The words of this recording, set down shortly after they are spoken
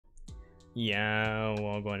Yeah,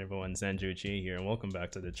 well, going everyone, Sanjuchi here, and welcome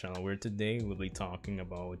back to the channel. Where today we'll be talking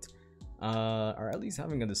about, or at least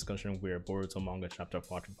having a discussion where Boruto manga chapter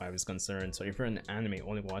 45 is concerned. So if you're an anime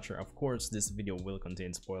only watcher, of course this video will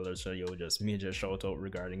contain spoilers, so you'll just major shout out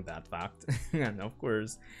regarding that fact. And of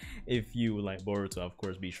course, if you like Boruto, of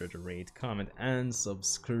course be sure to rate, comment, and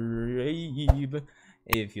subscribe.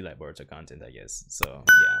 If you like Boruto content, I guess. So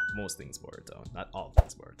yeah, most things Boruto, not all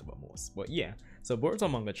things Boruto, but most. But yeah, so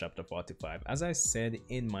Boruto manga chapter 45, as I said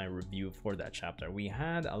in my review for that chapter, we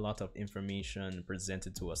had a lot of information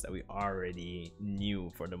presented to us that we already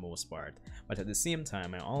knew for the most part, but at the same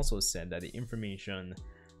time I also said that the information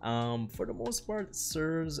for the most part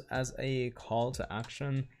serves as a call to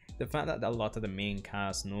action. The fact that a lot of the main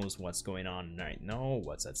cast knows what's going on right now,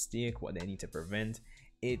 what's at stake, what they need to prevent,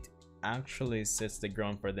 it actually sets the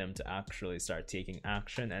ground for them to actually start taking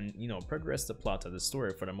action and, you know, progress the plot of the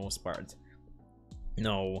story for the most part.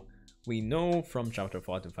 Now, we know from chapter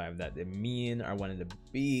 45 that the main, or one of the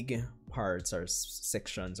big parts or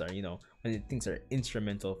sections, are, you know, one of the things that are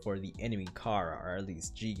instrumental for the enemy Kara, or at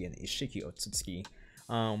least Jigen, Ishiki Otsutsuki.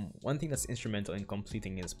 One thing that's instrumental in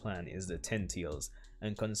completing his plan is the 10 tails,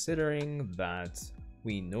 and considering that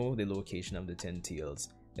we know the location of the 10 tails,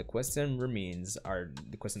 the question remains, or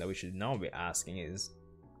the question that we should now be asking is,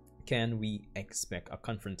 can we expect a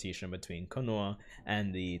confrontation between Konoha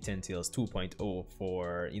and the Ten Tails 2.0,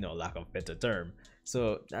 for, you know, lack of better term?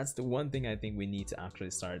 So that's the one thing I think we need to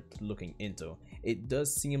actually start looking into. It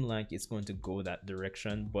does seem like it's going to go that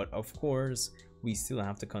direction, but of course we still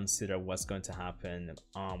have to consider what's going to happen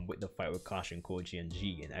with the fight with Kashin, Koji, and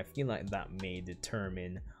Jigen. I feel like that may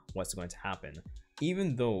determine what's going to happen.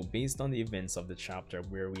 Even though, based on the events of the chapter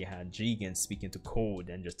where we had Jigen speaking to Code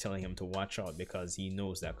and just telling him to watch out because he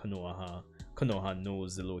knows that Konoha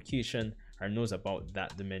knows the location, or knows about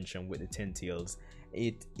that dimension with the 10 tails,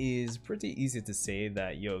 it is pretty easy to say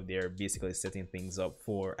that, yo, they're basically setting things up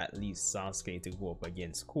for at least Sasuke to go up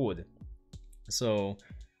against Code. So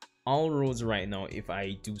all roads right now, if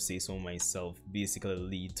I do say so myself, basically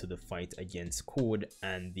lead to the fight against Code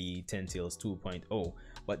and the Ten Tails 2.0.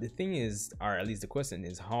 But the thing is, or at least the question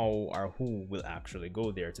is, how or who will actually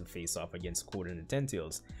go there to face off against Code and the Ten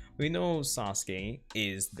Tails? We know Sasuke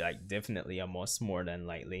is like definitely a must, more than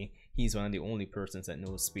likely. He's one of the only persons that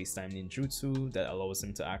knows space-time ninjutsu that allows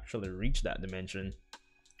him to actually reach that dimension.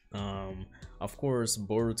 Of course,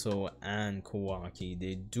 Boruto and Kawaki,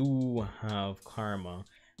 they do have karma,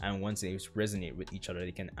 and once they resonate with each other,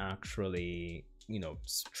 they can actually, you know,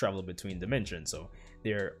 travel between dimensions. So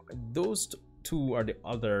those two are the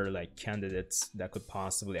other like candidates that could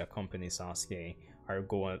possibly accompany Sasuke, or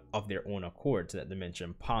go of their own accord to that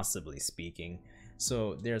dimension, possibly speaking.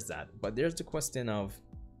 So there's that. But there's the question of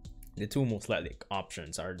the two most likely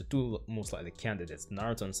options, are the two most likely candidates,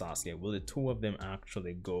 Naruto and Sasuke. Will the two of them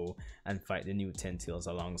actually go and fight the new 10 tails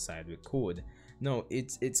alongside with Code? No,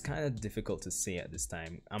 it's kind of difficult to say at this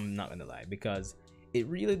time, I'm not gonna lie, because it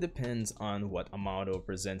really depends on what Amado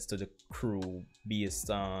presents to the crew based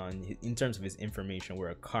on, in terms of his information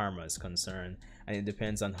where karma is concerned, and it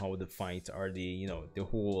depends on how the fight, or the, you know, the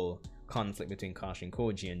whole conflict between Kashin,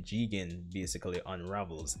 Koji, and Jigen basically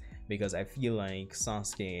unravels. Because I feel like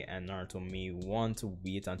Sasuke and Naruto may want to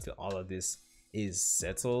wait until all of this is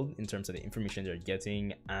settled in terms of the information they're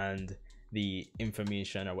getting and the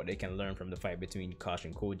information, or what they can learn from the fight between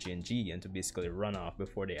Kashin, Koji, and Jigen, to basically run off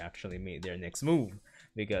before they actually make their next move.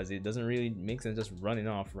 Because it doesn't really make sense just running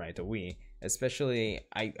off right away. Especially,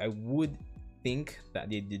 I would think that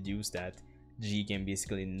they deduce that Jigen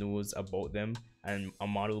basically knows about them, and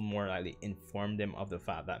Amado more likely informed them of the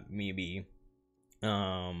fact that maybe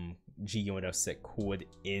Jigen would have set Code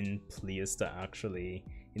in place to actually,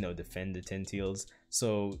 you know, defend the 10 tails.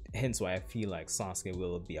 So hence why I feel like Sasuke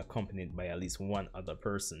will be accompanied by at least one other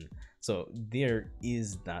person. So there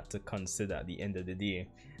is that to consider at the end of the day.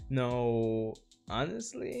 Now,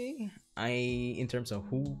 honestly, in terms of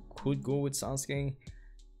who could go with Sasuke,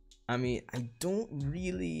 I mean, I don't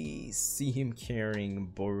really see him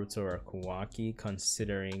carrying Boruto or Kawaki,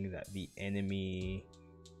 considering that the enemy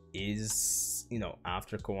is, you know,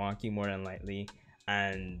 after Kawaki more than likely,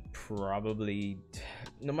 and probably,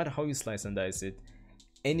 no matter how you slice and dice it,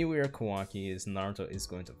 anywhere Kawaki is, Naruto is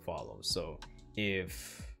going to follow. So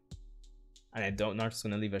if, and I doubt Naruto's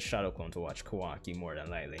going to leave a shadow clone to watch Kawaki more than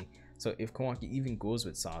likely. So if Kawaki even goes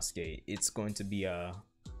with Sasuke, it's going to be a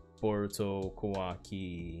Boruto,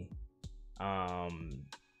 Kawaki,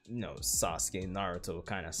 you know, Sasuke, Naruto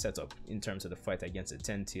kind of setup in terms of the fight against the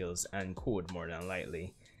 10 tails and Code more than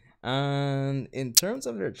likely. And in terms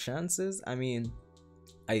of their chances, I mean,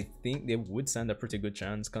 I think they would stand a pretty good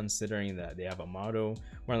chance considering that they have a motto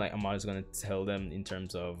where like Amato is gonna tell them in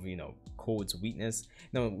terms of, you know, Code's weakness.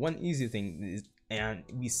 Now, one easy thing is, and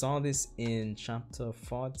we saw this in chapter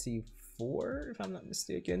 44, if I'm not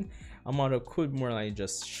mistaken, Amato could more like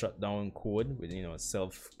just shut down Code with, you know,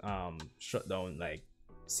 self shut down like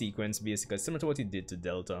sequence, basically similar to what he did to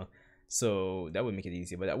Delta. So that would make it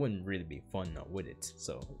easy, but that wouldn't really be fun now, would it?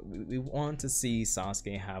 So we want to see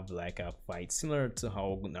Sasuke have like a fight similar to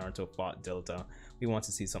how Naruto fought Delta. We want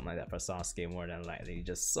to see something like that for Sasuke more than likely,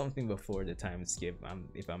 just something before the time skip,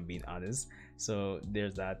 if I'm being honest. So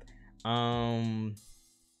there's that. But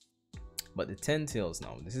the 10 tails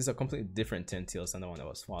now, this is a completely different 10 tails than the one that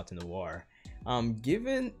was fought in the war.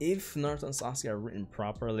 Given if Naruto and Sasuke are written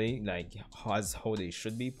properly, like how they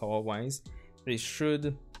should be power wise, they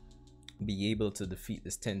should be able to defeat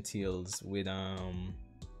this 10 tails with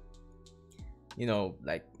you know,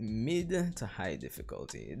 like mid to high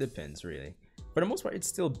difficulty. It depends really. For the most part, it's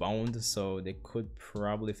still bound, so they could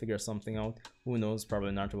probably figure something out. Who knows?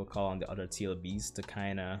 Probably Naruto will call on the other tail beasts to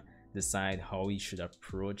kind of decide how he should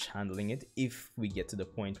approach handling it if we get to the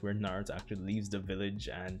point where Naruto actually leaves the village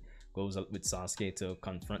and goes out with Sasuke to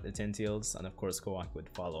confront the 10 tails, and of course Kawaki would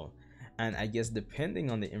follow. And I guess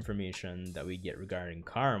depending on the information that we get regarding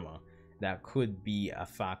karma, that could be a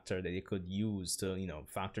factor that they could use to, you know,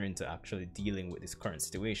 factor into actually dealing with this current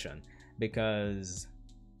situation. Because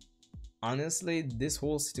honestly, this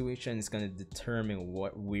whole situation is going to determine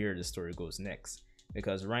where the story goes next.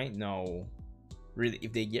 Because right now, really,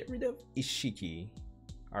 if they get rid of Ishiki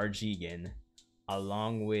or Jigen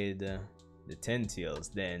along with the 10 tails,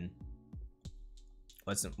 then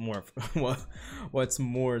what's more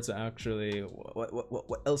to actually,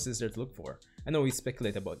 what else is there to look for? I know we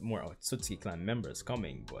speculate about more Otsutsuki clan members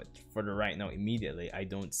coming, but for the right now, immediately, I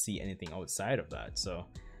don't see anything outside of that. So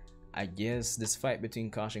I guess this fight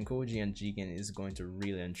between Kashin Koji and Jigen is going to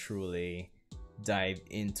really and truly dive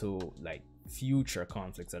into like future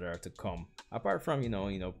conflicts that are to come. Apart from,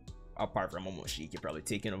 apart from Momoshiki probably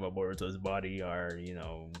taking over Boruto's body, or, you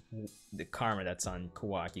know, the karma that's on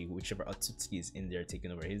Kawaki, whichever Otsutsuki is in there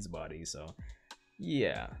taking over his body. So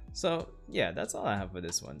yeah, that's all I have for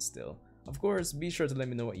this one still. Of course, be sure to let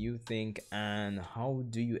me know what you think, and how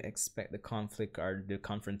do you expect the conflict or the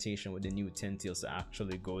confrontation with the new 10 tails to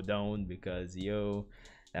actually go down, because yo,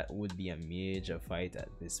 that would be a major fight at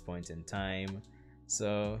this point in time.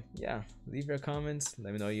 So yeah, leave your comments,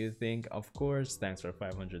 let me know what you think. Of course, thanks for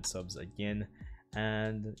 500 subs again,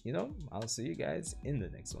 and I'll see you guys in the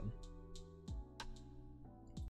next one.